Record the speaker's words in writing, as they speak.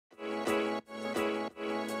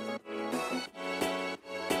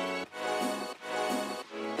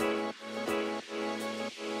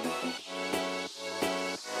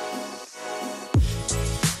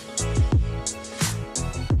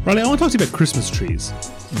Riley, I want to talk to you about Christmas trees.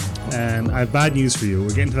 And I have bad news for you. We're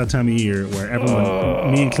getting to that time of year where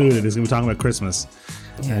everyone, me included, is going to be talking about Christmas.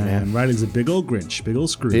 Yeah, and Riley's a big old Grinch, big old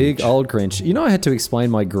Scrooge. Big old Grinch. You know, I had to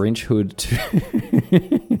explain my Grinchhood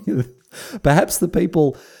to perhaps the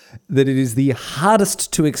people that it is the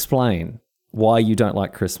hardest to explain why you don't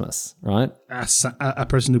like Christmas, right? A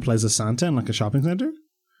person who plays a Santa in like a shopping center?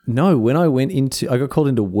 No, when I got called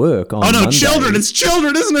into work on Monday, children! It's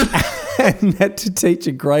children, isn't it? And had to teach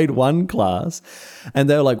a grade 1 class. And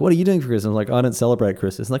they were like, what are you doing for Christmas? I'm like, I don't celebrate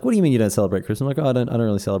Christmas. I'm like, what do you mean you don't celebrate Christmas? I'm like, I don't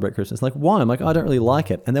really celebrate Christmas. I'm like, why? I'm like, I don't really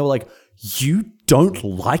like it. And they were like, you don't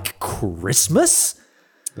like Christmas?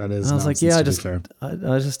 That is. And I was like, yeah, I just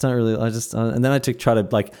don't really. And then I had to try to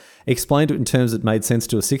like explain it in terms that made sense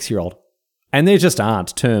to a 6-year-old. And there just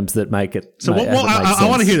aren't terms that make it. So I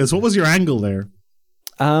want to hear this. What was your angle there?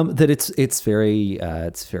 That it's very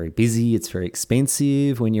busy. It's very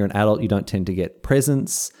expensive. When you're an adult, you don't tend to get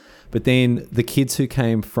presents. But then the kids who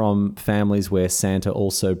came from families where Santa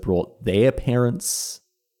also brought their parents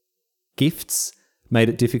gifts made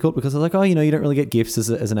it difficult because they're like, oh, you don't really get gifts as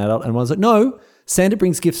an adult. And I was like, no, Santa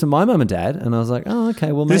brings gifts from my mum and dad. And I was like, oh,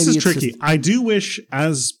 okay, well, maybe this is tricky. I do wish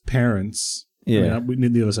as parents, yeah, we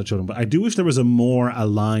need the other side children, but I do wish there was a more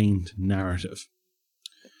aligned narrative.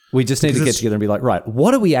 We just need to get together and be like, right,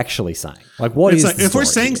 what are we actually saying? Like, what is if we're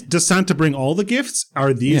saying, does Santa bring all the gifts?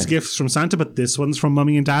 Are these gifts from Santa, but this one's from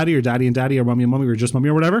mommy and daddy, or daddy and daddy, or mommy and mommy, or just mommy,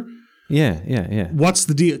 or whatever? Yeah. What's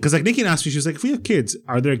the deal? Because like Nikki asked me, she was like, if we have kids,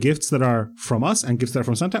 are there gifts that are from us and gifts that are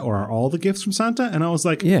from Santa, or are all the gifts from Santa? And I was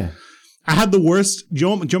like, yeah. I had the worst.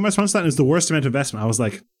 Joe, my response to that is the worst amount of investment. I was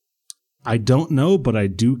like, I don't know, but I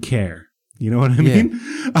do care. You know what I mean?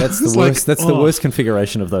 That's the worst. That's the worst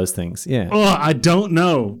configuration of those things. Yeah. Oh, I don't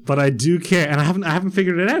know, but I do care, and I haven't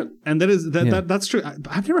figured it out. And that's true.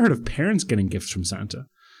 I've never heard of parents getting gifts from Santa.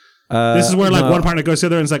 This is where like one partner goes to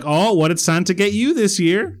the other and is like, "Oh, what did Santa get you this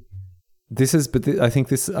year?" I think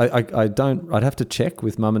this. I don't. I'd have to check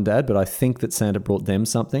with mum and dad, but I think that Santa brought them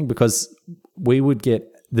something because we would get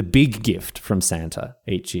the big gift from Santa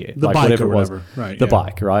each year, the like bike whatever or it was, whatever, right? The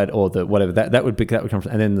bike, right, or the whatever that would come from,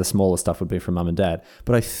 and then the smaller stuff would be from mum and dad.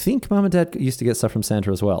 But I think mum and dad used to get stuff from Santa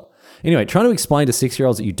as well. Anyway, trying to explain to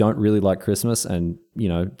 6-year-olds that you don't really like Christmas, and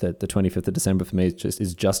that the 25th of December for me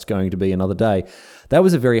is just going to be another day. That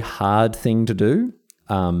was a very hard thing to do.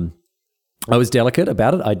 I was delicate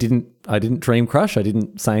about it. I didn't dream crush. I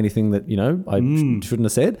didn't say anything that I shouldn't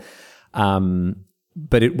have said.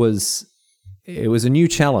 But it was a new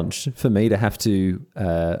challenge for me to have to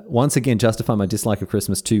once again justify my dislike of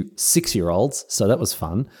Christmas to 6-year-olds. So that was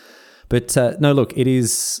fun. But no, look, it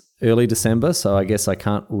is early December, so I guess I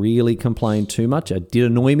can't really complain too much. It did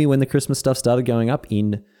annoy me when the Christmas stuff started going up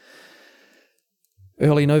in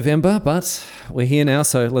early November, but we're here now,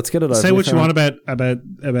 so let's get it over. Say what you want about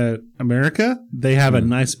America. They have a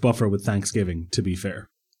nice buffer with Thanksgiving, to be fair.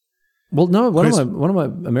 Well, no, one of my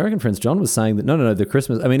American friends, John, was saying that no, the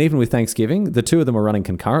Christmas, I mean, even with Thanksgiving, the two of them are running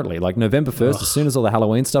concurrently. Like November 1st, as soon as all the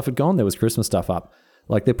Halloween stuff had gone, there was Christmas stuff up.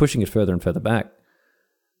 Like they're pushing it further and further back.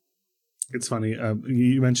 It's funny.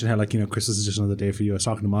 You mentioned how Christmas is just another day for you. I was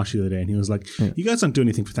talking to Mosh the other day and he was like, you guys don't do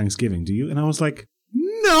anything for Thanksgiving, do you? And I was like,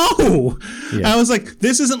 no. Yeah. I was like,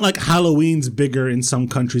 this isn't like Halloween's bigger in some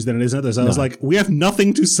countries than it is in others. I was like, we have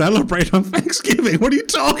nothing to celebrate on Thanksgiving. What are you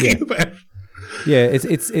talking about? Yeah,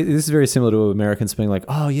 this is very similar to Americans being like,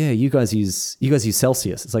 oh yeah, you guys use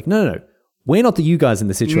Celsius. It's like, no. We're not the you guys in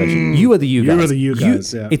this situation. You are the you guys. You are the you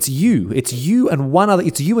guys, yeah. It's you and one other.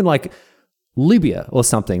 It's you and like Libya or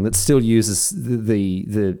something that still uses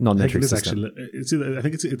the non-metric system. I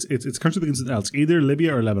think it's a country that begins with L. It's either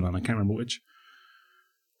Libya or Lebanon. I can't remember which.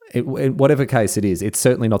 In whatever case it is, it's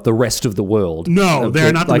certainly not the rest of the world. No,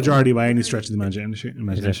 they're not the majority by any stretch of the imagination.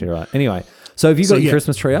 Exactly right. Anyway, so have you got your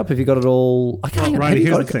Christmas tree up? Have you got it all?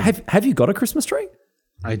 Have you got a Christmas tree?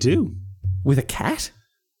 I do. With a cat?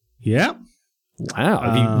 Yeah. Wow.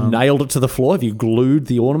 Have you nailed it to the floor? Have you glued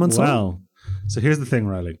the ornaments on? Well, so here's the thing,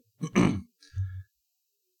 Riley.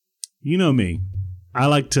 You know me. I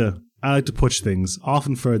like to push things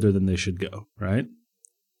often further than they should go, right?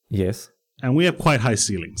 Yes. And we have quite high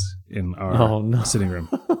ceilings in our sitting room.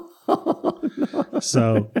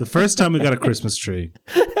 So the first time we got a Christmas tree,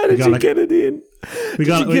 how did you get it in? We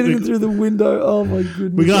got it in through the window. Oh my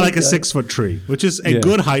goodness! We got like a 6-foot tree, which is a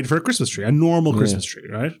good height for a Christmas tree, a normal Christmas tree,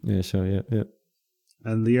 right? Yeah, sure, yeah.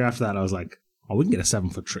 And the year after that, I was like, "Oh, we can get a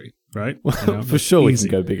 7-foot tree, right? For sure, easy. We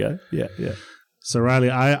can go bigger." Yeah. So Riley,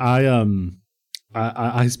 I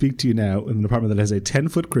speak to you now in an apartment that has a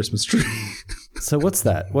 10-foot Christmas tree. So what's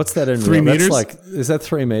that? What's that in 3 meters? That's is that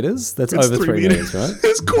 3 meters? That's over 3 meters, right?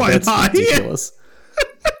 It's quite high. Ridiculous.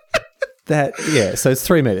 So it's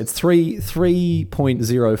 3 meters. It's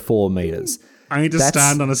 3.04 meters. I need to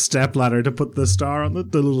stand on a step ladder to put the star on the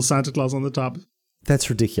little Santa Claus on the top. That's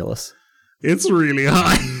ridiculous. It's really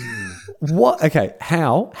high. What? Okay,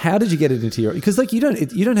 how did you get it into your? Because like you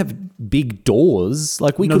don't have big doors.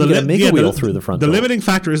 Like we couldn't get a mega wheel through the front door. The limiting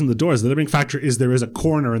factor isn't the doors. The limiting factor is there is a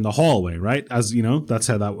corner in the hallway, right? As you know, that's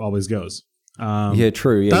how that always goes. Yeah,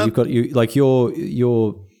 true. Yeah, you've got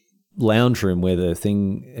your lounge room where the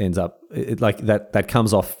thing ends up. Like that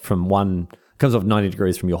comes off 90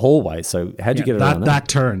 degrees from your hallway. So how'd you get it around that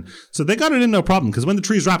turn? So they got it in no problem because when the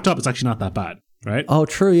tree's wrapped up, it's actually not that bad. Right? Oh,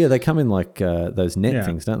 true. Yeah, they come in like those net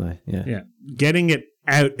things, don't they? Yeah. Yeah. Getting it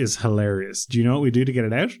out is hilarious. Do you know what we do to get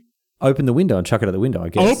it out? Open the window and chuck it out the window, I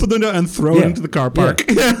guess. Open the window and throw it into the car park.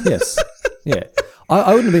 Yeah. Yes. Yeah. I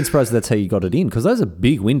wouldn't have been surprised if that's how you got it in because those are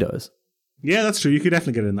big windows. Yeah, that's true. You could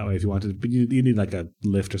definitely get it in that way if you wanted, but you need like a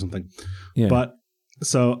lift or something. Yeah. But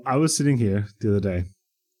so I was sitting here the other day,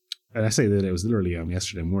 and I say the other day, it was literally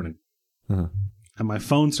yesterday morning, and my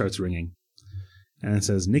phone starts ringing, and it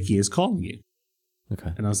says, Nikki is calling you.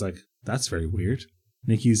 Okay. And I was like, that's very weird.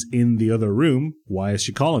 Nikki's in the other room. Why is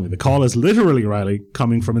she calling me? The call is literally, Riley,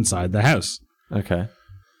 coming from inside the house. Okay.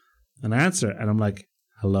 And I answer, and I'm like,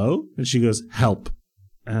 hello? And she goes, help.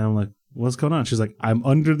 And I'm like, what's going on? She's like, I'm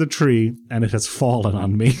under the tree, and it has fallen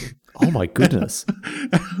on me. Oh, my goodness.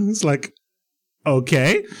 I was like,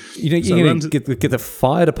 okay. You're going to get the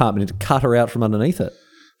fire department to cut her out from underneath it.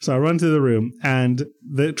 So I run to the room, and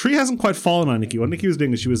the tree hasn't quite fallen on Nikki. What Nikki was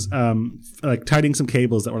doing is she was like tidying some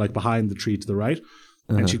cables that were like behind the tree to the right,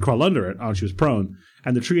 and she crawled under it. She was prone,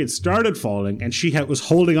 and the tree had started falling, and she was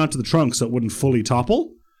holding onto the trunk so it wouldn't fully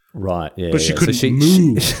topple. Right. Yeah. But she couldn't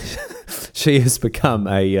move. She has become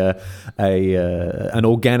an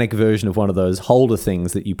organic version of one of those holder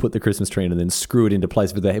things that you put the Christmas tree in and then screw it into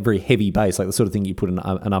place with a very heavy base, like the sort of thing you put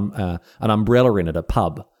an umbrella in at a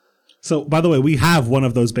pub. So, by the way, we have one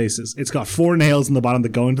of those bases. It's got 4 nails in the bottom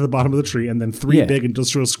that go into the bottom of the tree and then 3 big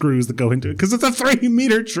industrial screws that go into it because it's a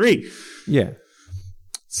 3-meter tree. Yeah.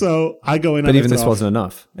 So I go in. But even this wasn't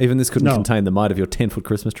enough. Even this couldn't contain the might of your 10-foot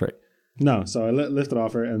Christmas tree. No. So I lift it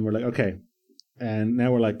off her and we're like, okay. And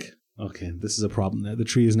now we're like, okay, this is a problem now. The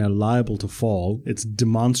tree is now liable to fall. It's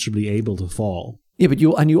demonstrably able to fall. Yeah, but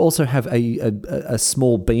you also have a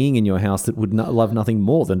small being in your house that would love nothing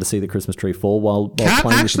more than to see the Christmas tree fall while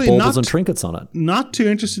playing with the baubles and trinkets on it. Not too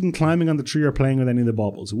interested in climbing on the tree or playing with any of the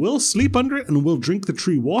baubles. We'll sleep under it and we'll drink the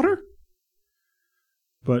tree water,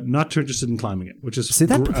 but not too interested in climbing it. Which is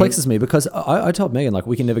that perplexes me because I told Megan like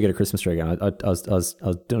we can never get a Christmas tree again. I was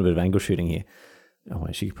doing a bit of angle shooting here. Oh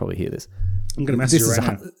wait, she could probably hear this. I'm going to message you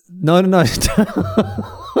right now. No.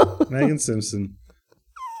 Megan Simpson.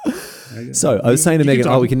 So I was saying to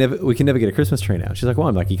Megan, we can never get a Christmas tree now. She's like, why?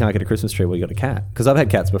 I'm like, you can't get a Christmas tree. Well, you got a cat because I've had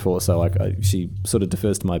cats before, so like she sort of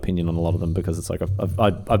defers to my opinion on a lot of them because it's like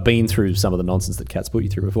I've been through some of the nonsense that cats put you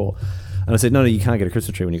through before, and I said, no, you can't get a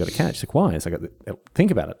Christmas tree when you got a cat. She's like, why? It's like,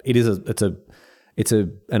 think about it. It's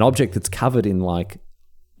an object that's covered in like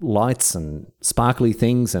lights and sparkly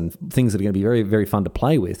things and things that are going to be very, very fun to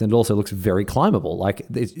play with, and it also looks very climbable. Like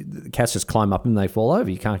the cats just climb up and they fall over.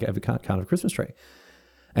 You can't have a Christmas tree.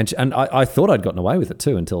 And I thought I'd gotten away with it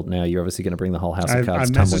too until now. You're obviously going to bring the whole house of cards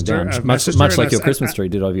tumbling down, much like your Christmas tree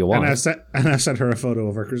did over your wife. And I sent her a photo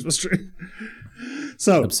of our Christmas tree.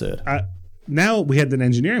 So absurd. Now we had an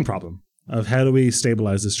engineering problem of how do we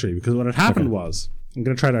stabilize this tree? Because what had happened was, I'm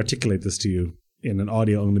going to try to articulate this to you in an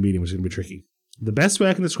audio-only medium, which is going to be tricky. The best way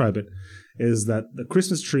I can describe it is that the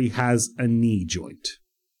Christmas tree has a knee joint.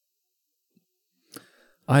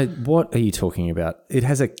 What are you talking about? It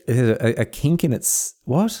has a kink in its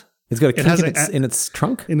what? It's got a kink in its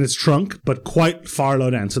trunk? In its trunk, but quite far low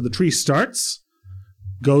down. So the tree starts,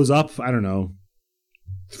 goes up, I don't know,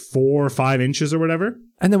 4 or 5 inches or whatever.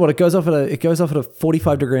 And then what? It goes off at a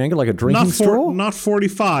 45-degree angle like a drinking straw? Not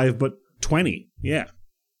 45, but 20. Yeah.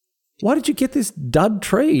 Why did you get this dud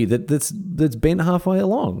tree that's bent halfway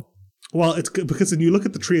along? Well, it's because when you look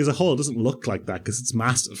at the tree as a whole, it doesn't look like that because it's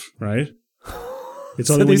massive, right? It's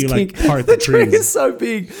only when you part the tree. The tree is so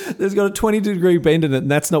big. There's got a 20-degree bend in it, and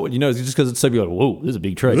that's not what you notice. Just because it's so big, like, whoa, this is a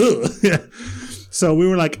big tree. Yeah. So we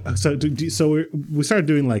were like, we started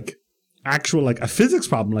doing like actual like a physics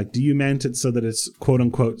problem. Like, do you mount it so that it's quote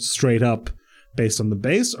unquote straight up based on the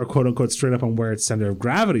base, or quote unquote straight up on where its center of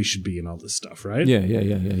gravity should be, and all this stuff, right?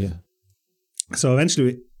 Yeah. So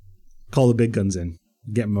eventually, we call the big guns in,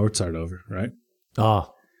 get Mozart over, right?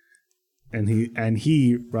 Ah. And he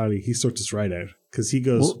sorts us right out. Because he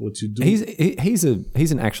goes, what you do? He's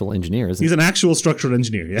an actual engineer, isn't he? He's an actual structural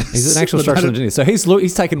engineer, yes. He's an actual structural engineer. So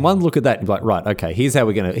he's taken one look at that and like, right, okay, here's what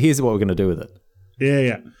we're gonna do with it.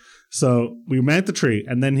 Yeah. So we mount the tree,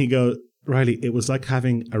 and then he goes, Riley, it was like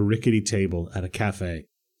having a rickety table at a cafe.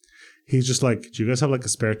 He's just like, do you guys have like a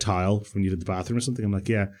spare tile from you did the bathroom or something? I'm like,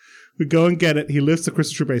 yeah. We go and get it. He lifts the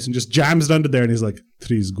Christmas tree base and just jams it under there, and he's like,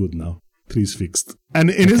 tree's good now. Tree's fixed. And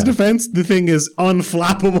in his defense, the thing is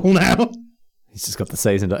unflappable now. He's just got the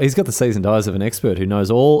seasoned. He's got the seasoned eyes of an expert who knows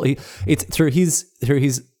all. It's through his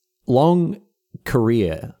long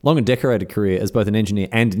and decorated career as both an engineer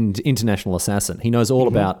and an international assassin. He knows all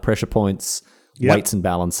about pressure points, weights and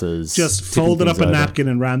balances. Just folded up a napkin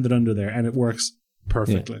and rammed it under there, and it works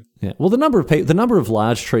perfectly. Yeah. Well, the number of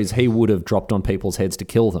large trees he would have dropped on people's heads to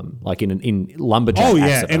kill them, like in lumberjack. Oh yeah,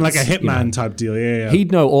 accidents, in like a hitman type deal. Yeah.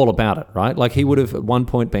 He'd know all about it, right? Like he would have at one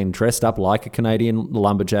point been dressed up like a Canadian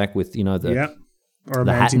lumberjack with the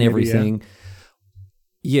hat and everything.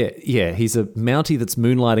 Yeah, he's a Mountie that's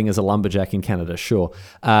moonlighting as a lumberjack in Canada, sure.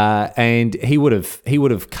 And he would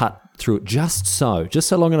have cut through it just so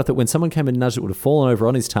long enough that when someone came and nudged, it would have fallen over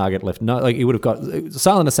on his target left. No, like he would have got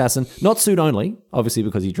silent assassin, not suit only, obviously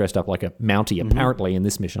because he dressed up like a Mountie apparently in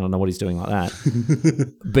this mission. I don't know what he's doing like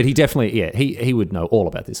that, but he definitely, he would know all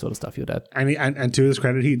about this sort of stuff. Your dad, and to his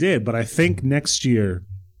credit, he did. But I think next year,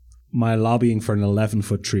 my lobbying for an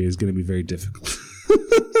 11-foot tree is going to be very difficult.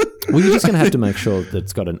 Well, you're just going to have to make sure that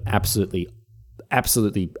it's got an absolutely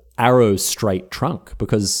arrow straight trunk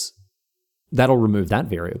because that'll remove that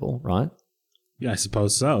variable, right? Yeah, I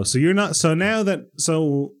suppose so. So you're not. So now that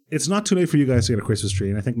it's not too late for you guys to get a Christmas tree,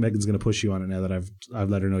 and I think Megan's going to push you on it now that I've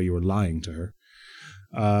let her know you were lying to her.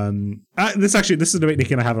 This is a debate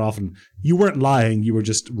Nick and I have it often. You weren't lying; you were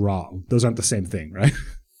just wrong. Those aren't the same thing, right?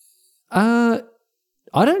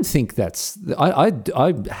 I don't think that's. I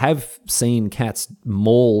have seen cats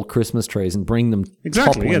maul Christmas trees and bring them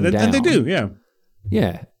exactly. Toppling down. And they do. Yeah.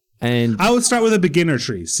 Yeah, and I would start with a beginner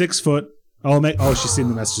tree, 6 foot. She's seen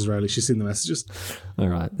the messages, Riley. She's seen the messages. All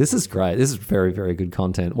right, this is great. This is very, very good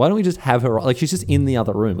content. Why don't we just have her? Like she's just in the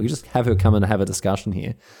other room. We can just have her come and have a discussion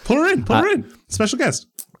here. Pull her in. Special guest.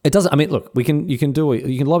 It doesn't. I mean, look, you can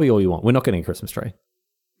lobby all you want. We're not getting a Christmas tree.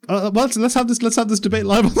 Well, let's have this debate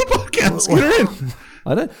live on the podcast. Get her in.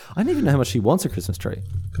 I don't even know how much she wants a Christmas tree.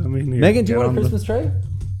 Come in here. Megan, do you want a Christmas tree?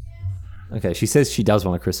 Okay, she says she does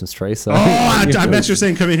want a Christmas tree. So I bet you're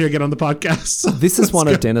saying come in here, get on the podcast. This is one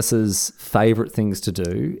of Dennis's favorite things to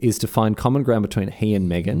do, is to find common ground between he and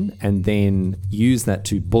Megan and then use that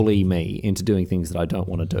to bully me into doing things that I don't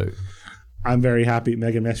want to do. I'm very happy.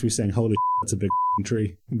 Megan messaged me saying, holy that's a big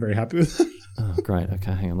tree. I'm very happy with that. Oh, great.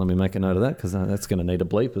 Okay, hang on. Let me make a note of that because that's going to need a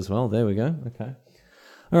bleep as well. There we go. Okay.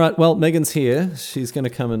 All right. Well, Megan's here. She's going to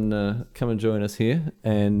come and join us here,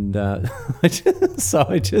 and I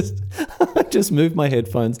just moved my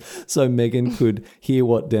headphones so Megan could hear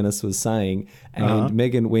what Dennis was saying, and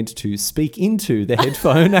Megan went to speak into the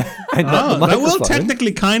headphone and not the microphone. That will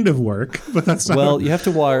technically kind of work, but that's not. Well, you have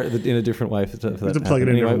to wire it in a different way for that. You have to plug it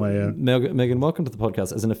in a different way. Yeah. Megan, welcome to the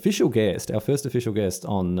podcast as an official guest, our first official guest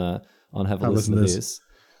on Have a Listen to This.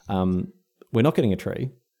 We're not getting a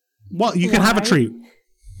tree. Well, you can have a tree.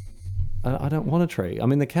 I don't want a tree. I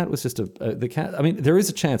mean, the cat was just the cat. I mean, there is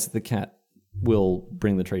a chance that the cat will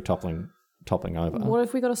bring the tree toppling over. What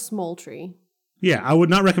if we got a small tree? Yeah, I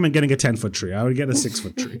would not recommend getting a 10-foot tree. I would get a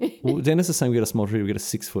 6-foot tree. Well, Dennis is saying we get a small tree, we get a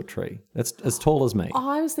 6-foot tree. That's as tall as me. Oh,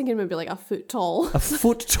 I was thinking maybe like a foot tall. A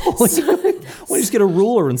foot tall? Why don't you just get a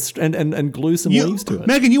ruler and glue some leaves to it?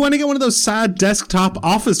 Megan, you want to get one of those sad desktop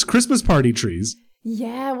office Christmas party trees?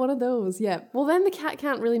 Yeah, one of those. Yeah. Well, then the cat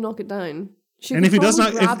can't really knock it down. And if he does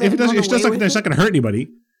not, if he does, it's not going to hurt anybody.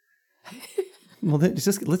 Well, then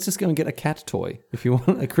let's just go and get a cat toy if you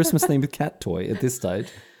want a Christmas themed cat toy at this stage.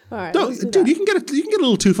 All right, dude, you can get a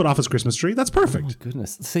little 2-foot office Christmas tree. That's perfect. Oh my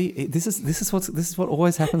goodness! See, this is what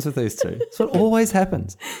always happens with these two. It's what always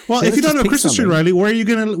happens. Well, if you don't have a Christmas tree, Riley,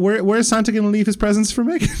 where is Santa going to leave his presents for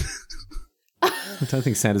Megan? I don't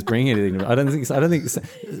think Santa's bringing anything. I don't think.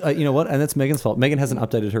 You know what? And that's Megan's fault. Megan hasn't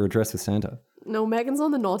updated her address with Santa. No, Megan's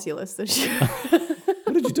on the naughty list this year.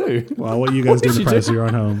 What did you do? Well, what you guys do in the price of your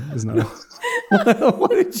own home is not.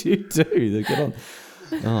 What did you do? Get on.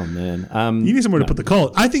 Oh man, you need somewhere to put the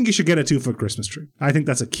coal. I think you should get a 2-foot Christmas tree. I think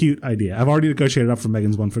that's a cute idea. I've already negotiated up for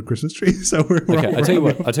Megan's 1-foot Christmas tree. So we're okay. I tell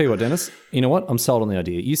you what, Dennis. You know what? I'm sold on the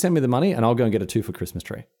idea. You send me the money, and I'll go and get a 2-foot Christmas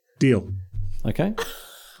tree. Deal. Okay.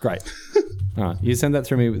 Great. All right. You send that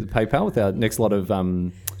through me with PayPal with our next lot of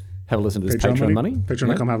have a listen to this Patreon money.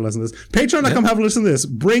 Patreon.com have a listen to this. Patreon.com have a listen to this.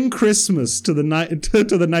 Bring Christmas to the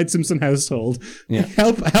Knight Simpson household. Yeah.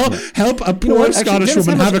 Help a poor Scottish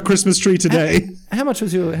woman have a Christmas tree today. How much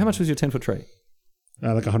was your 10-foot tree?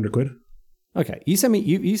 Like 100 quid. Okay, you send me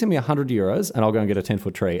 €100, and I'll go and get a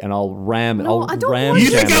 10-foot tree, and I'll ram. No, I don't ram. want You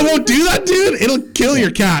think I won't do that, dude? It'll kill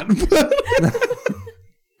your cat.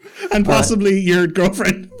 And possibly your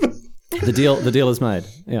girlfriend. The deal is made.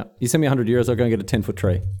 Yeah, you send me €100, I'll go and get a 10-foot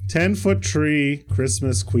tree. 10-foot tree,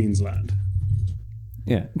 Christmas, Queensland.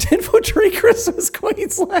 Yeah, 10-foot tree, Christmas,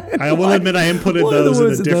 Queensland. I will admit I inputted What are the those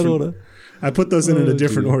words in a in that different order? I put those in a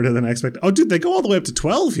different order than I expected. Oh, dude, they go all the way up to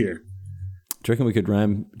 12 here. Do you reckon we could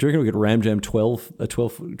ram jam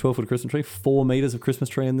 12-foot Christmas tree, 4 meters of Christmas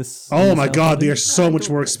tree in this? Oh my God, they are so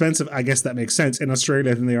much more expensive. I guess that makes sense in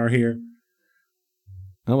Australia than they are here.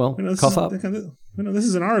 Oh well, You know, cough up. This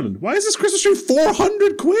is in Ireland. Why is this Christmas tree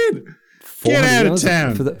 400 quid? Get out of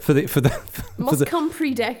town. Must come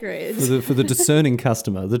pre-decorated. For the discerning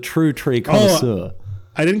customer, the true tree connoisseur.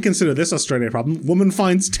 I didn't consider this Australia problem. Woman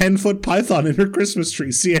finds 10-foot python in her Christmas tree.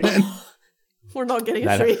 CNN. We're not getting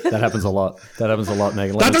a tree. That happens a lot. Megan.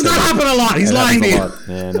 That does not happen a lot. He's lying to you.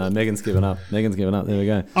 Yeah, no, Megan's given up. There we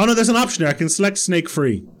go. Oh no, there's an option there. I can select snake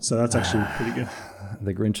free. So that's actually pretty good.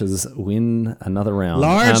 The Grinches win another round.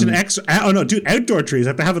 Large and extra. Oh no, dude, outdoor trees.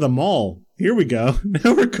 I have to have at the mall. Here we go.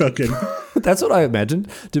 Now we're cooking. That's what I imagined.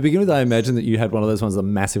 To begin with, I imagined that you had one of those ones, the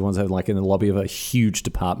massive ones, that had like in the lobby of a huge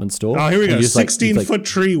department store. Oh, here we go. 16-foot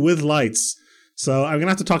tree with lights. So I'm gonna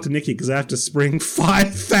have to talk to Nikki because I have to spring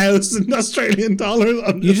 5,000 Australian dollars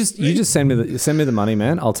on You just send me the money,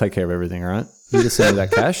 man. I'll take care of everything. All right. You just send me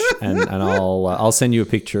that cash, and I'll send you a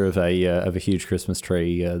picture of a huge Christmas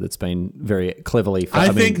tree that's been very cleverly.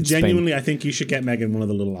 I think you should get Megan one of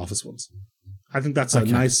the little office ones. I think that's a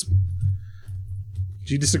nice.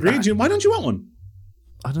 Do you disagree? Why don't you want one?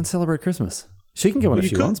 I don't celebrate Christmas. She can get one if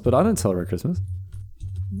she wants, but I don't celebrate Christmas.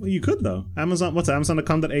 Well, you could though. Amazon. What's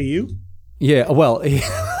Amazon.com.au? Yeah, well,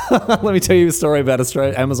 let me tell you a story about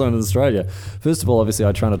Amazon in Australia. First of all, obviously,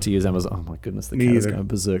 I try not to use Amazon. Oh my goodness, the cat is going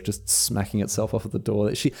berserk, just smacking itself off at the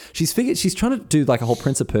door. She's trying to do like a whole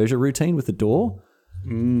Prince of Persia routine with the door. I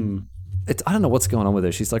don't know what's going on with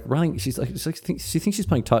her. She's like running. She thinks she's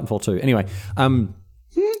playing Titanfall 2. Anyway,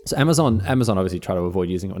 so Amazon obviously try to avoid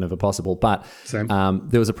using it whenever possible. But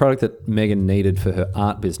there was a product that Megan needed for her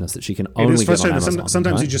art business that she can only get on Amazon.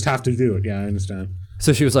 Sometimes right? you just have to do it. Yeah, I understand.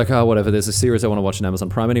 So she was like, "Oh, whatever. There's a series I want to watch on Amazon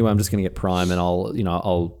Prime. Anyway, I'm just going to get Prime, and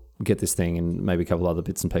I'll get this thing and maybe a couple other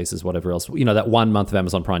bits and pieces, whatever else. You know, that 1 month of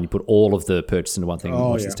Amazon Prime, you put all of the purchase into one thing and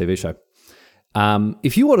watch this TV show.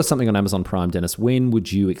 If you order something on Amazon Prime, Dennis, when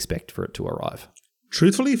would you expect for it to arrive?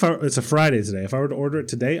 Truthfully, it's a Friday today. If I were to order it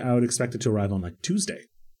today, I would expect it to arrive on like Tuesday.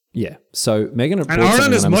 Yeah. So Megan, and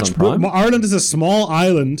Ireland is Ireland is a small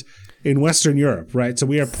island in Western Europe, right? So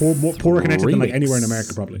we are poorer connected than like anywhere in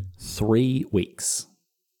America, probably. 3 weeks.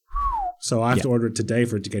 So I have to order it today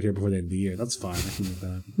for it to get here before the end of the year. That's fine. I can make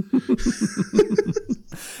that happen.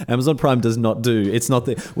 Amazon Prime does not do. It's not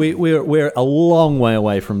the. We're a long way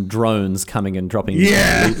away from drones coming and dropping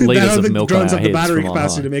liters of milk on our heads. Drones have the battery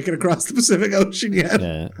capacity to make it across the Pacific Ocean yet.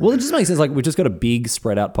 Yeah. Well, it just makes sense. Like we've just got a big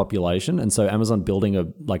spread out population, and so Amazon building a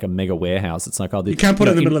mega warehouse. It's like you can't put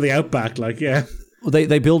it in the middle of the outback, like Well,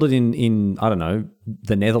 they build it in I don't know,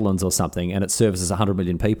 the Netherlands or something, and it services 100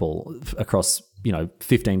 million people across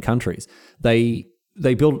 15 countries. They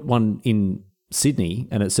built one in Sydney,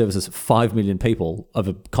 and it services 5 million people of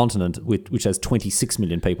a continent which has 26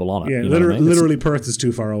 million people on it. Yeah, literally Perth is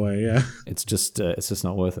too far away. Yeah, it's just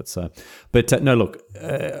not worth it. So, but no, look,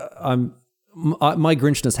 my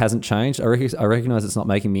Grinchness hasn't changed. I recognize it's not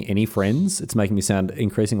making me any friends. It's making me sound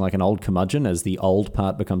increasingly like an old curmudgeon as the old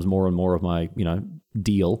part becomes more and more of my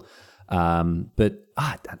deal. But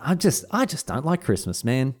I just don't like Christmas,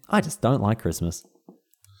 man. I just don't like Christmas.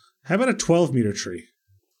 How about a 12-meter tree?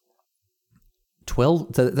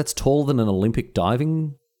 12? That's taller than an Olympic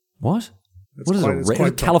diving. What? What is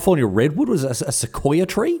a California redwood? Was it a sequoia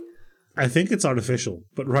tree? I think it's artificial,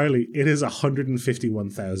 but Riley, it is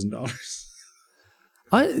 $151,000.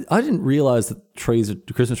 I didn't realize that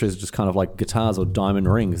Christmas trees are just kind of like guitars or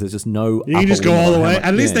diamond rings. There's just no. You just go all the way.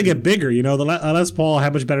 At least they get bigger. The Les Paul. How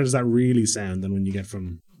much better does that really sound than when you get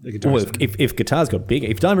from the guitar? Well, if guitars got big,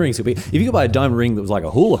 if diamond rings got big, if you could buy a diamond ring that was like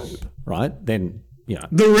a hula hoop, right? Then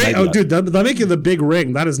the ring. Oh, dude, they'll make you the big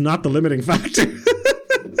ring. That is not the limiting factor.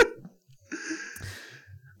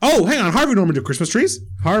 Oh, hang on. Harvey Norman do Christmas trees.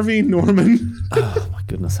 Harvey Norman. Oh my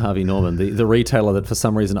goodness, Harvey Norman, the retailer that for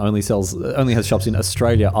some reason only has shops in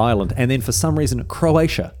Australia, Ireland, and then for some reason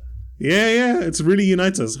Croatia. Yeah, it's really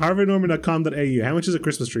unites us. HarveyNorman.com.au. How much is a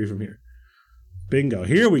Christmas tree from here? Bingo.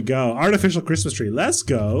 Here we go. Artificial Christmas tree. Let's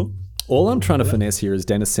go. All I'm trying to finesse here is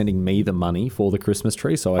Dennis sending me the money for the Christmas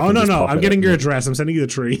tree, so I can no. I'm getting your address. I'm sending you the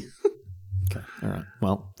tree. Okay. All right.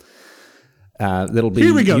 Well. That'll be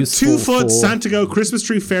Here we go. useful 2 foot for- Santiago Christmas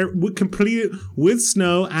tree fair completed with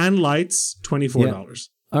snow and lights. $24.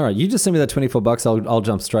 All right, you just send me that $24. I'll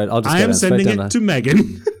jump straight. I'll just. I go am down, straight sending down it to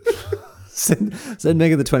Megan. Send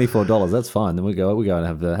Megan the $24. That's fine. Then we go and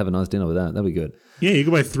have a nice dinner with that. That'll be good. Yeah, you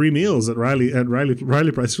can buy 3 meals at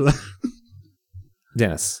Riley price for that.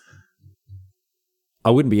 Dennis,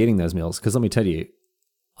 I wouldn't be eating those meals because let me tell you,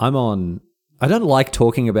 I don't like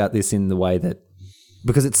talking about this in the way that,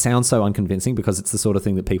 because it sounds so unconvincing, because it's the sort of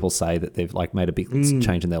thing that people say that they've like made a big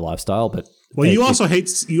change in their lifestyle. But you also hate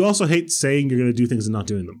saying you're going to do things and not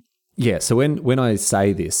doing them. Yeah. So when I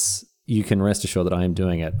say this, you can rest assured that I am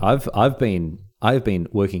doing it. I've been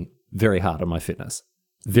working very hard on my fitness.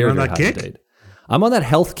 Very hard indeed. I'm on that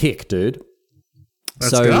health kick, dude.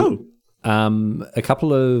 Let's go. A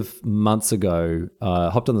couple of months ago,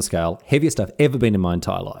 hopped on the scale, heaviest I've ever been in my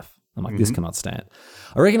entire life. I'm like, this cannot stand.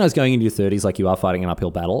 I recognize going into your 30s, like you are fighting an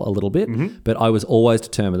uphill battle a little bit, but I was always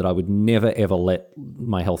determined that I would never, ever let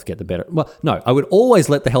my health get the better. Well, no, I would always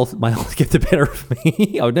let my health get the better of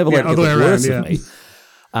me. I would never let it get the worse of me.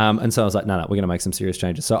 And so I was like, no, we're going to make some serious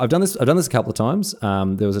changes. So I've done this a couple of times.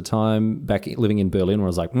 There was a time back living in Berlin where I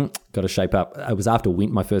was like, got to shape up. It was after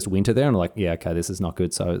my first winter there, and I'm like, yeah, okay, this is not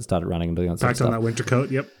good. So I started running and doing that sort of stuff. Packed on that winter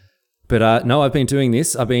coat, yep. But no, I've been doing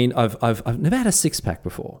this. I've never had a 6-pack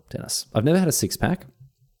before, Dennis. I've never had a 6-pack,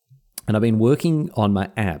 and I've been working on my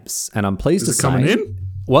abs. And I'm pleased to say, coming in?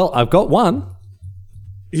 Well, I've got one.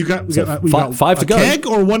 You got five to go. Keg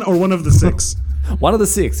or one of the 6. One of the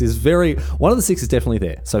 6 is definitely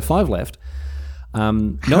there. So 5 left. How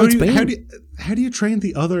do you train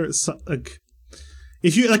the other? Like,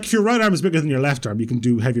 if your right arm is bigger than your left arm, you can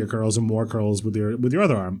do heavier curls and more curls with your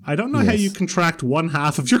other arm. I don't know how you contract one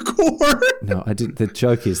half of your core. No, I did. The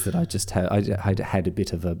joke is that I had a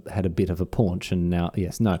bit of a paunch, and now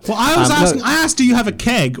no. Well, I was asking. I asked, do you have a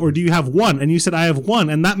keg or do you have one? And you said I have one,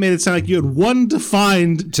 and that made it sound like you had one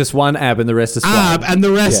defined, just one ab, and the rest is ab, and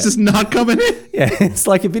the rest is not coming in. Yeah, it's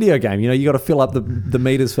like a video game. You got to fill up the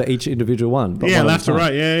meters for each individual one. But yeah, left to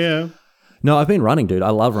right. Yeah. No, I've been running, dude. I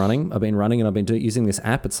love running. I've been running, and I've been using this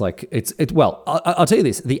app. It's like well, I'll tell you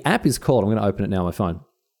this. The app is called. I'm going to open it now on my phone.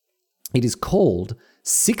 It is called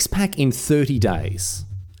 6-Pack in 30 Days.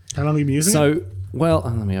 How long have you been using it? So, well,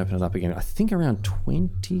 let me open it up again. I think around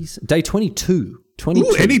day 22.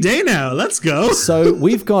 Ooh, any day now. Let's go. So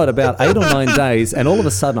we've got about 8 or 9 days, and all of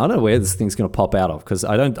a sudden, I don't know where this thing's going to pop out of, because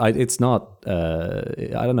I don't know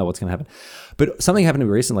what's going to happen. But something happened to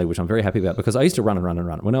me recently, which I'm very happy about, because I used to run.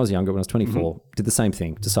 When I was younger, when I was 24, did the same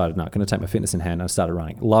thing, decided, no, going to take my fitness in hand, and I started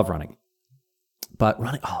running. Love running. But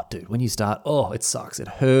running, oh, dude, when you start, it sucks. It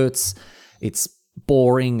hurts. It's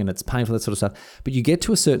boring and it's painful, that sort of stuff. But you get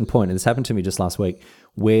to a certain point, and this happened to me just last week,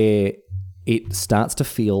 where it starts to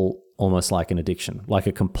feel almost like an addiction, like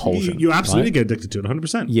a compulsion. You absolutely get addicted to it,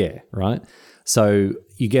 100%. Yeah, right. So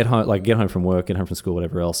you get home from work, get home from school,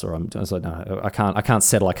 whatever else, or I was like, no, I can't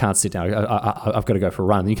settle, I can't sit down. I've got to go for a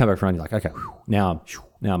run. And you come back from a run, you're like, okay, now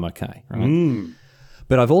I'm okay, right?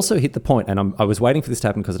 But I've also hit the point, and I was waiting for this to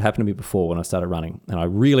happen because it happened to me before when I started running, and I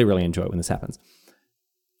really, really enjoy it when this happens.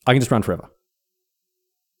 I can just run forever.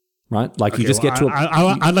 Right, like you just get to.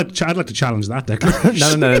 I'd like to challenge that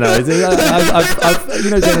declaration. No. I've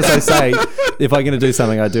Dennis, I say, if I'm going to do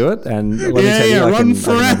something, I do it. And let me tell you, run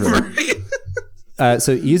forever.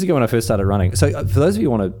 So years ago when I first started running. So for those of you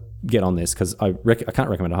who want to get on this, because I can't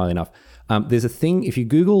recommend it highly enough. There's a thing, if you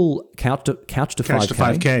Google couch to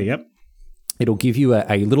 5K, yep. It'll give you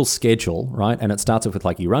a little schedule, right? And it starts off with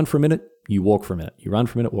like, you run for a minute, you walk for a minute, you run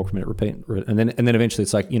for a minute, walk for a minute, repeat. And then eventually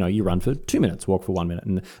it's like, you run for 2 minutes, walk for 1 minute.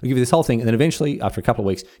 And it'll give you this whole thing. And then eventually, after a couple of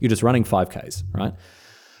weeks, you're just running 5Ks, right?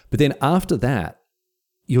 But then after that,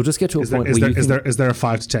 you'll just get to a point where is there a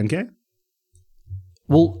 5 to 10K?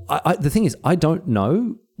 Well, the thing is, I don't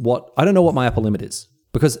know what my upper limit is,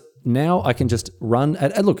 because now I can just run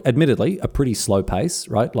at look, admittedly, a pretty slow pace,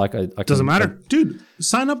 right? Like I doesn't matter, dude.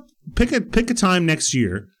 Sign up, pick a time next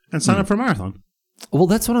year, and sign up for a marathon. Well,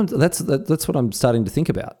 that's what I'm starting to think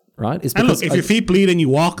about, right? And look, if your feet bleed and you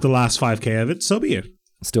walk the last 5K of it, so be it.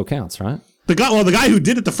 Still counts, right? The guy who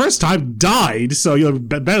did it the first time died, so you're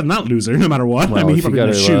better than that loser, no matter what. Well, I mean, he probably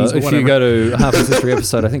has shoes. If you go to Half His History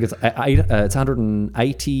episode, I think it's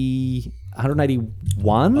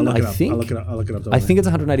 181. I think. I'll look it up. I think it's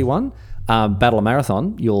 181. Battle of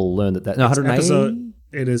Marathon. You'll learn that. No, 180.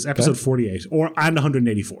 It is episode 48 and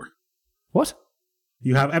 184. What?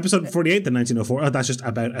 You have episode 48, the 1904. Oh, that's just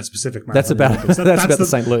about a specific marathon. That's about the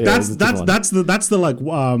St. Louis. That's the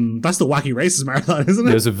wacky races marathon, isn't it?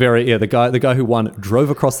 There's a the guy who won drove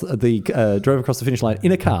across the finish line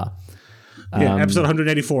in a car. Yeah, episode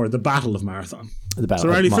 184, The Battle of Marathon. The battle. So,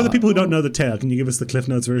 Riley, for the people who don't know the tale, can you give us the Cliff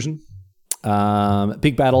Notes version?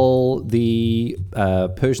 Big battle. The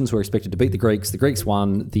Persians were expected to beat the Greeks. The Greeks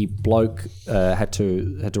won. The bloke had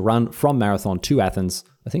to run from Marathon to Athens.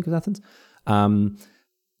 I think it was Athens.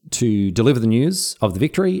 To deliver the news of the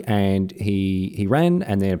victory, and he ran,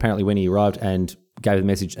 and then apparently when he arrived and gave the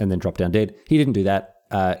message and then dropped down dead. He didn't do that.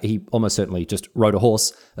 He almost certainly just rode a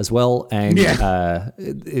horse as well, and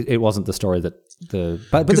it wasn't the story that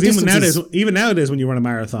but even nowadays when you run a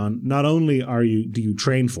marathon, not only do you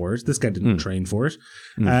train for it, this guy didn't train for it,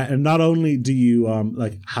 and not only do you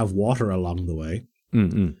have water along the way,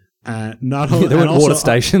 not only there were water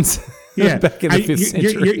stations. Yeah, back in the 5th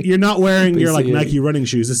century. You're not wearing your Nike running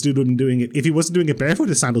shoes. This dude wasn't doing it. If he wasn't doing it barefoot,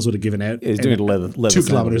 his sandals would have given out. He's doing it leather 2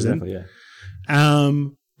 kilometers in. Yeah.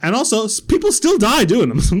 And also, people still die doing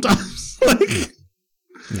them sometimes. I think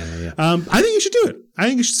you should do it. I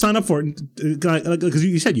think you should sign up for it because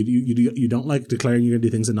you said you don't like declaring you're going to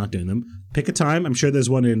do things and not doing them. Pick a time. I'm sure there's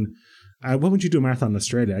one in. When would you do a marathon in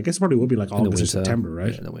Australia? I guess it probably would be like August or September,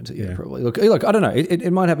 right? Yeah, in the winter, probably. Look, I don't know.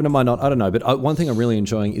 It might happen, it might not. I don't know. But one thing I'm really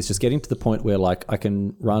enjoying is just getting to the point where I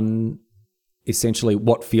can run essentially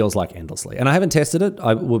what feels like endlessly. And I haven't tested it.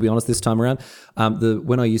 I will be honest this time around.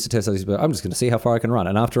 When I used to test, I'm just going to see how far I can run.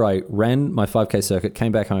 And after I ran my 5K circuit,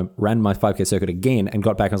 came back home, ran my 5K circuit again, and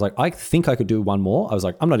got back, I was like, I think I could do one more. I was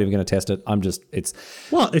like, I'm not even going to test it.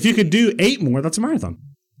 Well, if you could do 8 more, that's a marathon.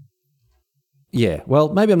 Yeah,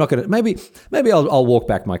 well, maybe I'm not going to. Maybe I'll walk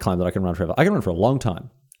back my claim that I can run forever. I can run for a long time.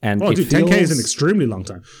 And 10K is an extremely long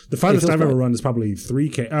time. The farthest I've ever run is probably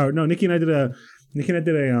 3K. Oh no, Nikki and I did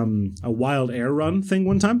a wild air run thing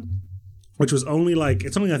one time, which was only I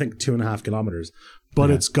think 2.5 kilometers, but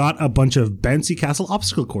it's got a bunch of bouncy castle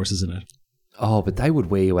obstacle courses in it. Oh, but they would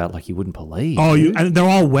wear you out like you wouldn't believe. Oh, and they're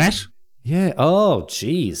all wet. Yeah. Oh,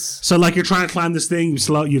 jeez. So you're trying to climb this thing,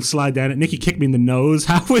 you slide down it. Nikki kicked me in the nose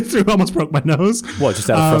halfway through, almost broke my nose. What, just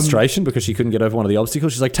out of frustration because she couldn't get over one of the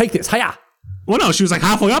obstacles? She's like, take this, hiya! Well, no, she was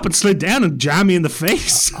halfway up and slid down and jammed me in the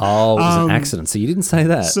face. Oh, it was an accident. So you didn't say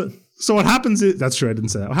that. So what happens is, that's true, I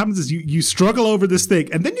didn't say that. What happens is you struggle over this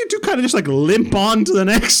thing, and then you do kind of just limp on to the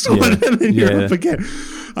next one, and then you're up again.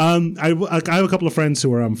 I have a couple of friends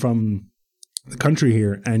who are from the country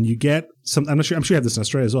here, and you get some. I'm sure you have this in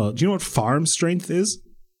Australia as well. Do you know what farm strength is?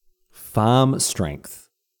 Farm strength.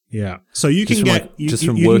 Yeah. So you can get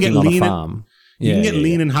from working on a farm. You can get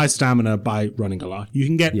lean and high stamina by running a lot. You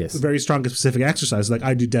can get very strong and specific exercises. Like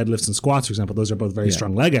I do deadlifts and squats, for example. Those are both very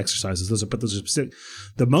strong leg exercises. Those are specific.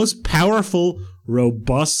 The most powerful,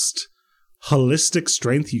 robust, holistic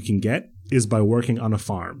strength you can get is by working on a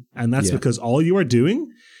farm, and that's because all you are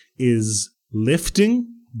doing is lifting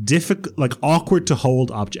awkward to hold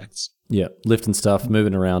objects. Yeah, lifting stuff,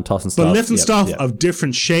 moving around, tossing stuff. But lifting stuff of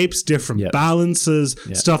different shapes, different balances,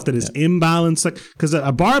 stuff that is imbalanced. Because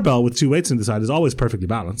a barbell with 2 weights on the side is always perfectly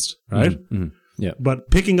balanced, right? Mm-hmm. Yeah.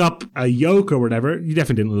 But picking up a yoke or whatever, you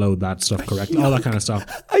definitely didn't load that stuff correctly. All that kind of stuff.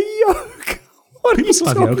 A yoke? What are you still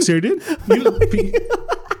have yokes here, dude?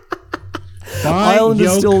 Ireland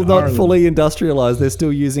is still not fully industrialized. They're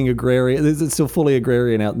still using agrarian. It's still fully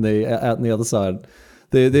agrarian out in the other side.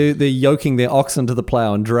 They're yoking their oxen to the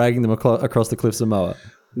plow and dragging them across the cliffs of Moa.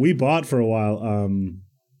 We bought for a while, when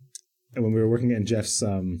we were working in Jeff's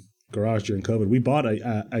garage during COVID, we bought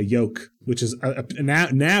a yoke, which is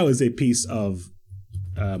now is a piece of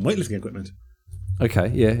weightlifting equipment.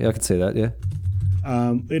 Okay, yeah, I can see that. Yeah,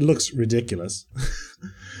 it looks ridiculous.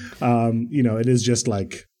 It is just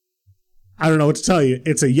I don't know what to tell you.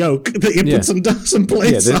 It's a yoke that you put some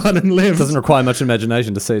plates on and live. It doesn't require much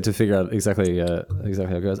imagination to figure out exactly how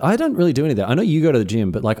it goes. I don't really do any of that. I know you go to the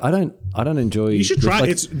gym, but I don't enjoy. You should try.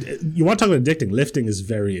 You want to talk about addicting? Lifting is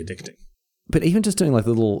very addicting. But even just doing the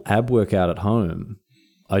little ab workout at home,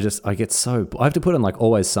 I get so I have to put on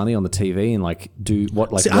Always Sunny on the TV and do what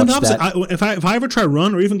See, watch that. If I ever try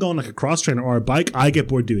run or even go on a cross trainer or a bike, I get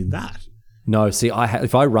bored doing that. No, see,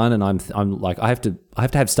 if I run and I'm I have to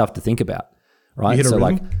have stuff to think about, right? So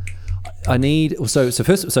I need so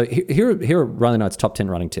here are Riley Knight's top 10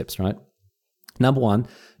 running tips, right? Number 1,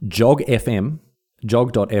 Jog.fm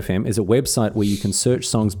is a website where you can search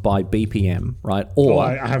songs by BPM, right? Or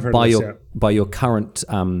I have heard by your current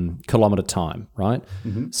kilometer time, right?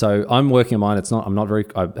 Mm-hmm. So I'm working on mine. I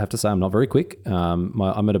have to say I'm not very quick. I'm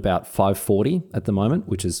at about 5:40 at the moment,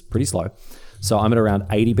 which is pretty slow. So I'm at around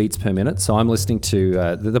 80 beats per minute. So I'm listening to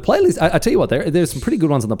the playlist. I tell you what, there's some pretty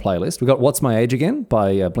good ones on the playlist. We've got What's My Age Again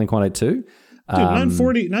by Blink-182. Dude,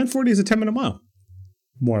 940 is a 10-minute mile,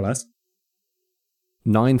 more or less.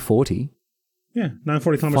 940? Yeah,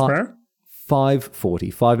 940 kilometers per hour.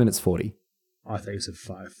 5:40, 5 minutes 40. I think you said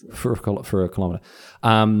 5. for a kilometer.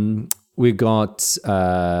 We've got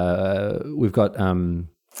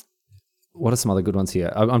what are some other good ones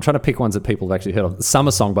here? I'm trying to pick ones that people have actually heard of.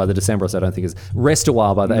 Summer Song by the Decemberists, I don't think is. Rest a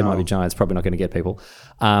While by the Mighty Giants, probably not going to get people.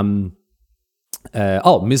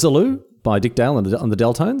 Mizzaloo by Dick Dale on the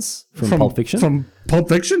Deltones from Pulp Fiction. From Pulp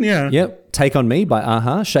Fiction, yeah. Yep. Take on Me by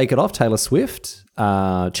A-ha. Shake It Off, Taylor Swift.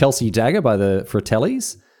 Chelsea Dagger by the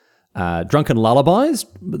Fratellis. Drunken Lullabies,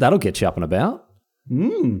 that'll get you up and about.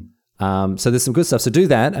 So there's some good stuff. So do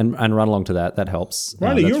that and run along to that. That helps.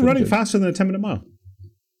 Riley, you're running faster than a 10-minute mile.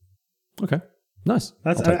 Okay, nice.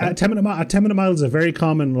 That's a 10-minute mile. A 10-minute mile is a very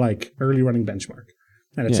common like early running benchmark,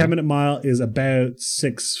 and a 10-minute mile is about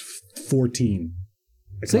 6:14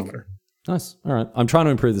 a kilometer. Nice. All right. I'm trying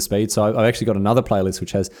to improve the speed, so I've actually got another playlist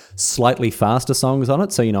which has slightly faster songs on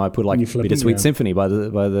it. So I put like Bittersweet Symphony by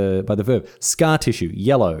the Verve, Scar Tissue,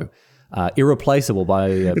 Yellow, Irreplaceable by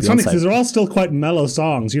Beyonce. It's funny because they're all still quite mellow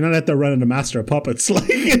songs. You're not out there running a Master of Puppets like.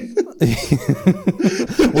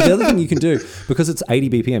 Well, the other thing you can do, because it's 80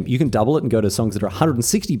 BPM, you can double it and go to songs that are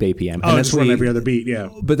 160 BPM. And that's where every other beat, yeah.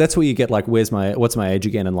 But that's where you get like What's My Age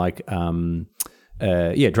Again and like Drunken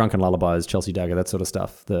Lullabies, Chelsea Dagger, that sort of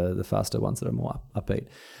stuff. The faster ones that are more upbeat.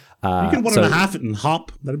 You can 1.5 it and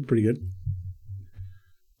hop. That'd be pretty good.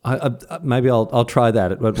 Maybe I'll try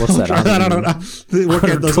that. What's that? I don't know. Work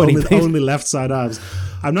out those only left side abs.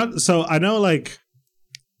 I'm not. So I know, like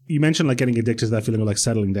you mentioned, like getting addicted to that feeling of like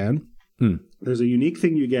settling down. There's a unique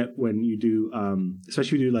thing you get when you do,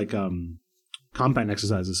 especially if you do like compound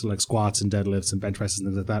exercises, so like squats and deadlifts and bench presses and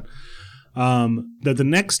things like that. That the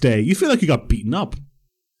next day you feel like you got beaten up.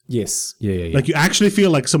 Yes. Yeah. Like you actually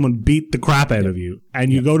feel like someone beat the crap out of you,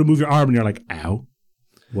 and you go to move your arm and you're like, "Ow."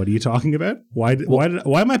 What are you talking about? Why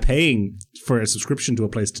am I paying for a subscription to a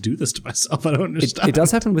place to do this to myself? I don't understand. It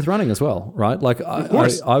does happen with running as well, right? Like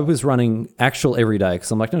I was running actual every day because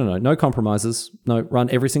I'm like, no compromises. No, run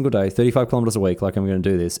every single day, 35 kilometers a week. Like I'm going to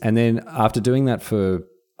do this. And then after doing that for,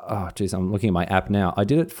 I'm looking at my app now. I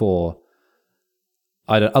did it for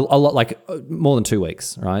a lot, like more than 2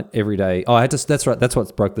 weeks, right? Every day. Oh, I had to. That's right. That's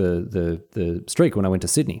what broke the streak when I went to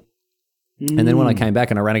Sydney. And then when I came back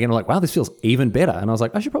and I ran again, I'm like, wow, this feels even better. And I was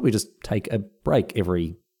like, I should probably just take a break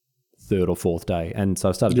every third or fourth day. And so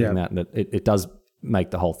I started doing that, and it does make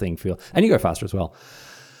the whole thing feel, and you go faster as well.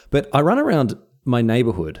 But I run around my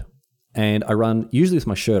neighborhood, and I run usually with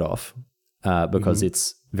my shirt off because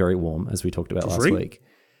it's very warm, as we talked about last week,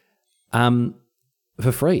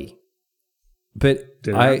 for free. But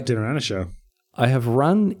dinner and a show. I have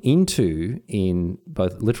run into, in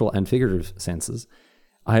both literal and figurative senses,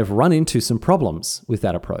 I have run into some problems with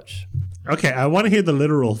that approach. Okay, I want to hear the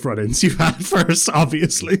literal run-ins you've had first,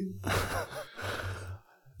 obviously.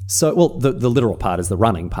 So, well, the literal part is the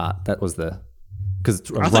running part. That was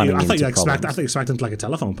because I thought you smacked into like a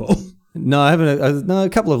telephone pole. No, I haven't. No, a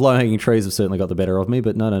couple of low-hanging trees have certainly got the better of me,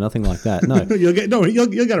 but no, nothing like that. No, you'll get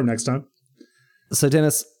them next time. So,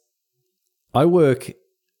 Dennis, I work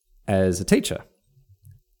as a teacher.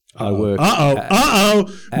 I work.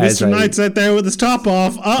 Mr. Knight's out there with his top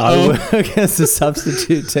off. I work as a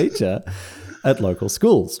substitute teacher at local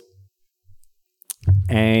schools,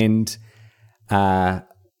 and obviously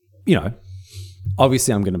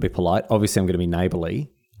I'm going to be polite. Obviously I'm going to be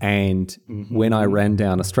neighbourly. And when I ran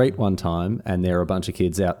down a street one time, and there were a bunch of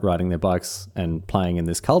kids out riding their bikes and playing in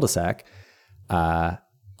this cul-de-sac, I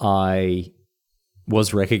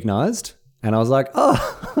was recognised, and I was like,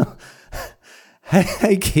 "Oh."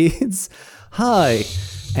 Hey kids, hi,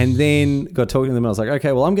 and then got talking to them. And I was like,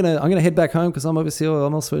 okay, well, I'm gonna head back home because I'm obviously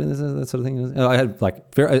I'm all sweating that sort of thing. And I had like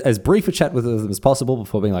as brief a chat with them as possible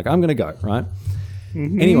before being like, I'm gonna go, right?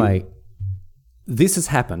 Anyway, this has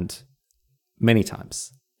happened many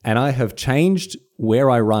times, and I have changed where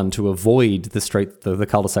I run to avoid the street, the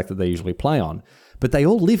cul-de-sac that they usually play on. But they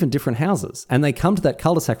all live in different houses, and they come to that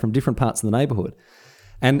cul-de-sac from different parts of the neighborhood.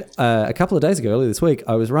 And a couple of days ago, earlier this week,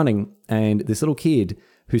 I was running, and this little kid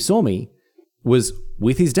who saw me was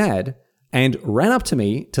with his dad and ran up to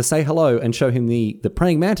me to say hello and show him the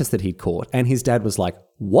praying mantis that he'd caught. And his dad was like,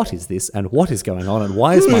 "What is this? And what is going on? And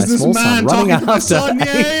why is my small son running after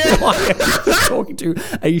talking to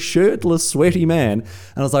a shirtless, sweaty man?"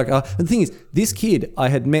 And I was like, and the thing is, this kid I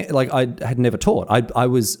had met, like I had never taught.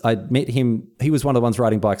 I'd met him. He was one of the ones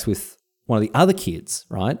riding bikes with one of the other kids,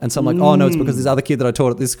 right? And so I'm like, oh no, it's because this other kid that I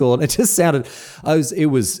taught at this school. And it just sounded, it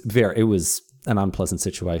was an unpleasant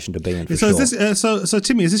situation to be in. So sure. Is this, so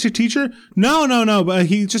Timmy, is this your teacher? No, but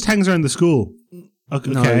he just hangs around the school.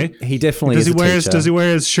 Okay. No, he definitely is a teacher. Does he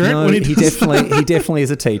wear his shirt? No, when he definitely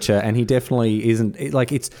is a teacher, and he definitely isn't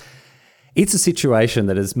like it's a situation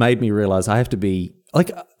that has made me realize I have to be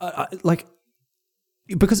like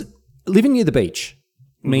because living near the beach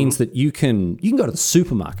means that you can go to the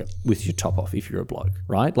supermarket with your top off if you're a bloke,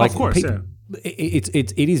 right? Like, of course,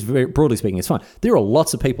 it is very broadly speaking, it's fine. There are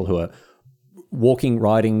lots of people who are walking,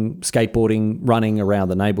 riding, skateboarding, running around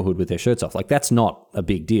the neighborhood with their shirts off. Like, that's not a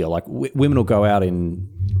big deal. Like, women will go out in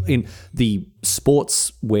the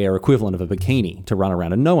sportswear equivalent of a bikini to run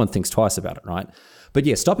around, and no one thinks twice about it, right? But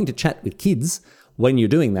yeah, stopping to chat with kids when you're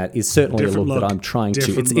doing that is certainly a look that I'm trying to.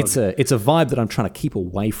 It's a vibe that I'm trying to keep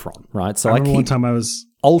away from, right? So I keep one time I was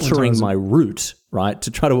altering my route, right,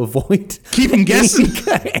 to try to avoid keeping guessing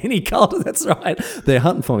any culture. That's right. They're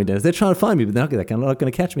hunting for me, Dennis. They're trying to find me, but they're not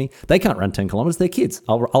going to catch me. They can't run 10 kilometers. They're kids.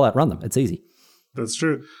 I'll outrun them. It's easy. That's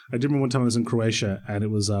true. I do remember one time I was in Croatia, and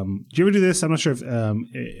it was. Do you ever do this? I'm not sure if. I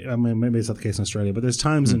mean, maybe it's not the case in Australia, but there's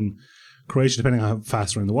times in Croatia, depending on how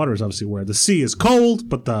fast we're in the water, is obviously where the sea is cold,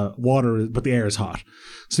 but the air is hot.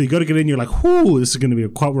 So you got to get in. You're like, whoo, this is going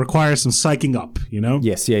to require some psyching up. You know?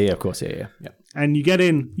 Yes. Yeah. Of course. Yeah. And you get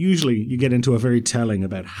in. Usually, you get into a very telling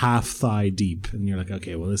about half thigh deep, and you're like,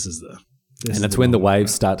 okay, well, this is the. And it's when the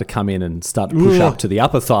waves start to come in and start to push up to the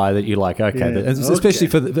upper thigh that you're like, okay, especially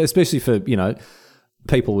for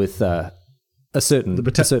people with a certain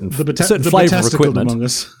flavour of equipment. Among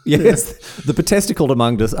us. Yes, the betesticled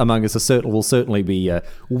among us will certainly be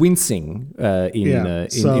wincing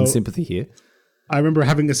in sympathy here. I remember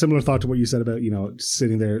having a similar thought to what you said about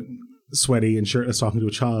sitting there sweaty and shirtless talking to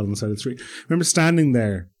a child on the side of the street. I remember standing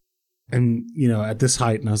there and at this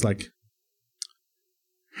height, and I was like,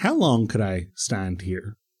 how long could I stand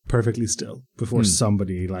here perfectly still before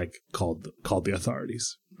somebody called the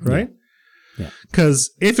authorities, right? Yeah.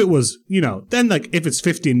 Because if it was, then if it's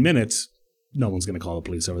 15 minutes, no one's going to call the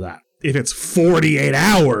police over that. If it's 48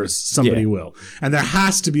 hours, somebody will. And there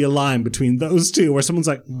has to be a line between those two where someone's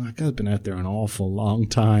like, that guy's been out there an awful long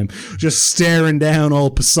time, just staring down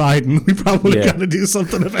old Poseidon. We probably got to do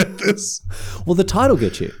something about this. Well, the tide will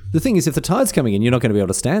get you. The thing is, if the tide's coming in, you're not going to be able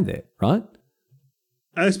to stand there, right?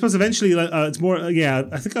 I suppose eventually it's more. I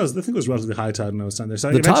think it was relatively high tide when I was standing there.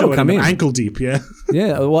 So the tide will come in ankle deep. Yeah.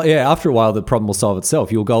 Yeah. Well, yeah. After a while, the problem will solve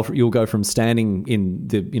itself. You'll go from standing in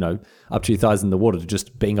the up to your thighs in the water to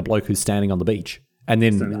just being a bloke who's standing on the beach, and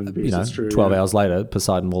then 12 hours later,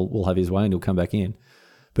 Poseidon will have his way and he'll come back in.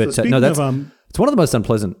 But it's one of the most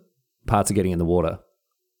unpleasant parts of getting in the water.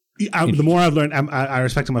 The more I've learned, I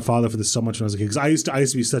respected my father for this so much when I was a kid, because I used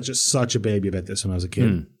to be such a baby about this when I was a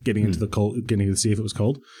kid, getting into the cold, getting to see if it was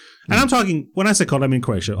cold. And I'm talking, when I say cold, I mean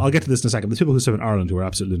Croatia. I'll get to this in a second. There's people who live in Ireland who are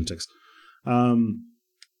absolute lunatics.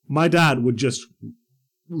 My dad would just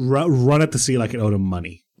run at the sea like it owed him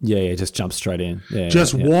money. Yeah, just jump straight in.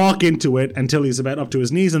 Walk into it until he's about up to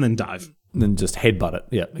his knees and then dive. And then just headbutt it.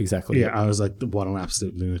 Yeah, exactly. Yeah, I was like, what an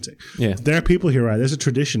absolute lunatic. Yeah. There are people here, right? There's a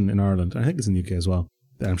tradition in Ireland, I think it's in the UK as well,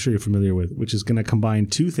 that I'm sure you're familiar with, which is going to combine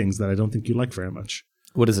two things that I don't think you like very much.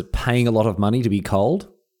 What is it, paying a lot of money to be cold?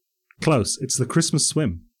 Close. It's the Christmas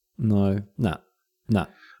swim. No.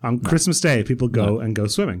 On Christmas Day, people go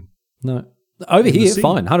swimming. No. Over here,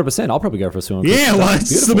 fine, 100%. I'll probably go for a swim. Yeah, well,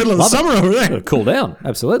 it's the middle of the summer over there. It'll cool down,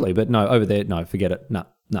 absolutely. But no, over there, no, forget it. No.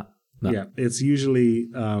 Yeah, it's usually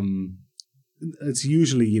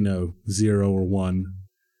 0 or 1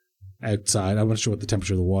 outside. I'm not sure what the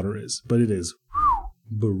temperature of the water is, but it is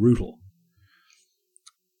brutal.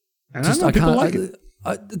 And I can't like it.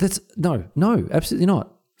 No, absolutely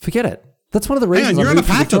not. Forget it. That's one of the reasons I moved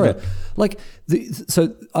to Victoria.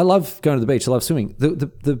 So I love going to the beach. I love swimming.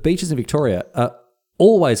 The beaches in Victoria are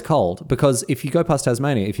always cold because if you go past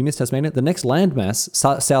Tasmania, if you miss Tasmania, the next landmass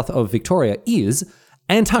south of Victoria is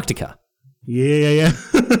Antarctica. Yeah.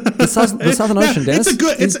 The Southern Ocean, Dennis.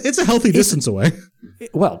 It's a healthy distance away.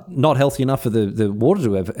 Well, not healthy enough for the water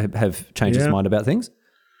to have changed its mind about things.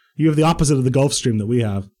 You have the opposite of the Gulf Stream that we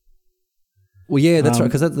have. Well, yeah, that's right,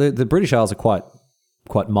 because the British Isles are quite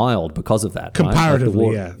mild because of that.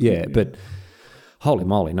 Comparatively, right? Yeah, but holy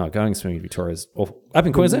moly, no, going swimming in Victoria is awful. Up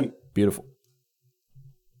in Queensland, beautiful.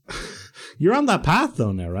 You're on that path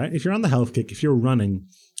though now, right? If you're on the health kick, if you're running,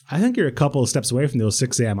 I think you're a couple of steps away from the old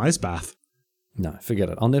 6 a.m. ice bath. No, forget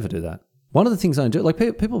it. I'll never do that. One of the things I enjoy, like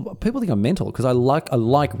people think I'm mental because I like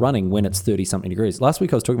running when it's 30-something degrees. Last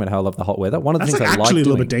week I was talking about how I love the hot weather. One of the things I like doing... That's actually a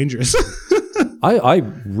little bit dangerous. I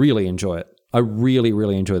really enjoy it. I really,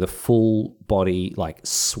 really enjoy the full body,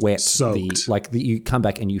 sweat. Soaked. You come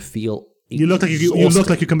back and you feel You look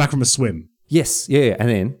like you come back from a swim. Yes, yeah. And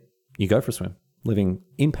then you go for a swim, living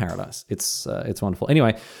in paradise. It's wonderful.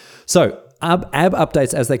 Anyway, so... AB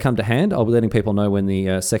updates as they come to hand. I'll be letting people know when the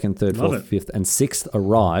 2nd, 3rd, 4th, 5th, and 6th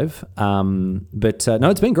arrive. But no,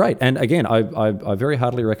 it's been great. And again, I very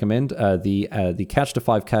heartily recommend the Couch to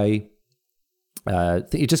 5K.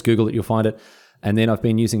 You just Google it, you'll find it. And then I've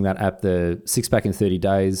been using that app, the 6-pack in 30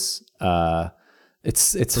 days.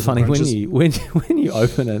 It's funny when you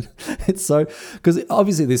open it. It's so, because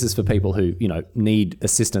obviously this is for people who need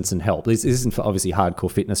assistance and help. This isn't for obviously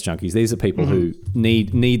hardcore fitness junkies. These are people who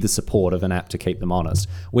need the support of an app to keep them honest.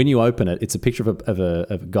 When you open it, it's a picture of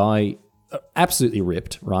a guy absolutely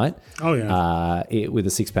ripped, right? Oh yeah, with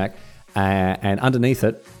a 6-pack, and underneath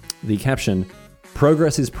it, the caption: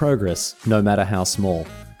 "Progress is progress, no matter how small."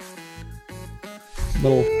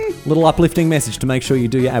 Little uplifting message to make sure you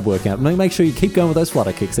do your ab workout. Make sure you keep going with those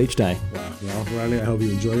flutter kicks each day. Wow. Well, Riley, I hope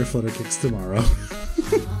you enjoy your flutter kicks tomorrow.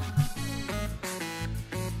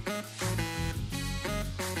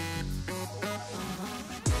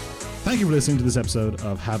 Thank you for listening to this episode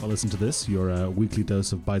of Have a Listen to This, your weekly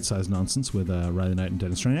dose of bite-sized nonsense with Riley Knight and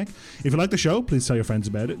Dennis Straniak. If you like the show, please tell your friends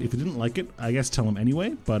about it. If you didn't like it, I guess tell them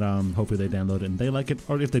anyway, but hopefully they download it and they like it.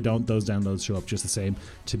 Or if they don't, those downloads show up just the same,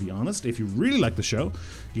 to be honest. If you really like the show,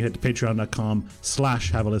 you head to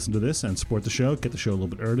patreon.com/have a listen to this and support the show, get the show a little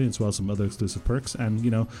bit early, as well as some other exclusive perks, and,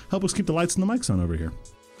 help us keep the lights and the mics on over here.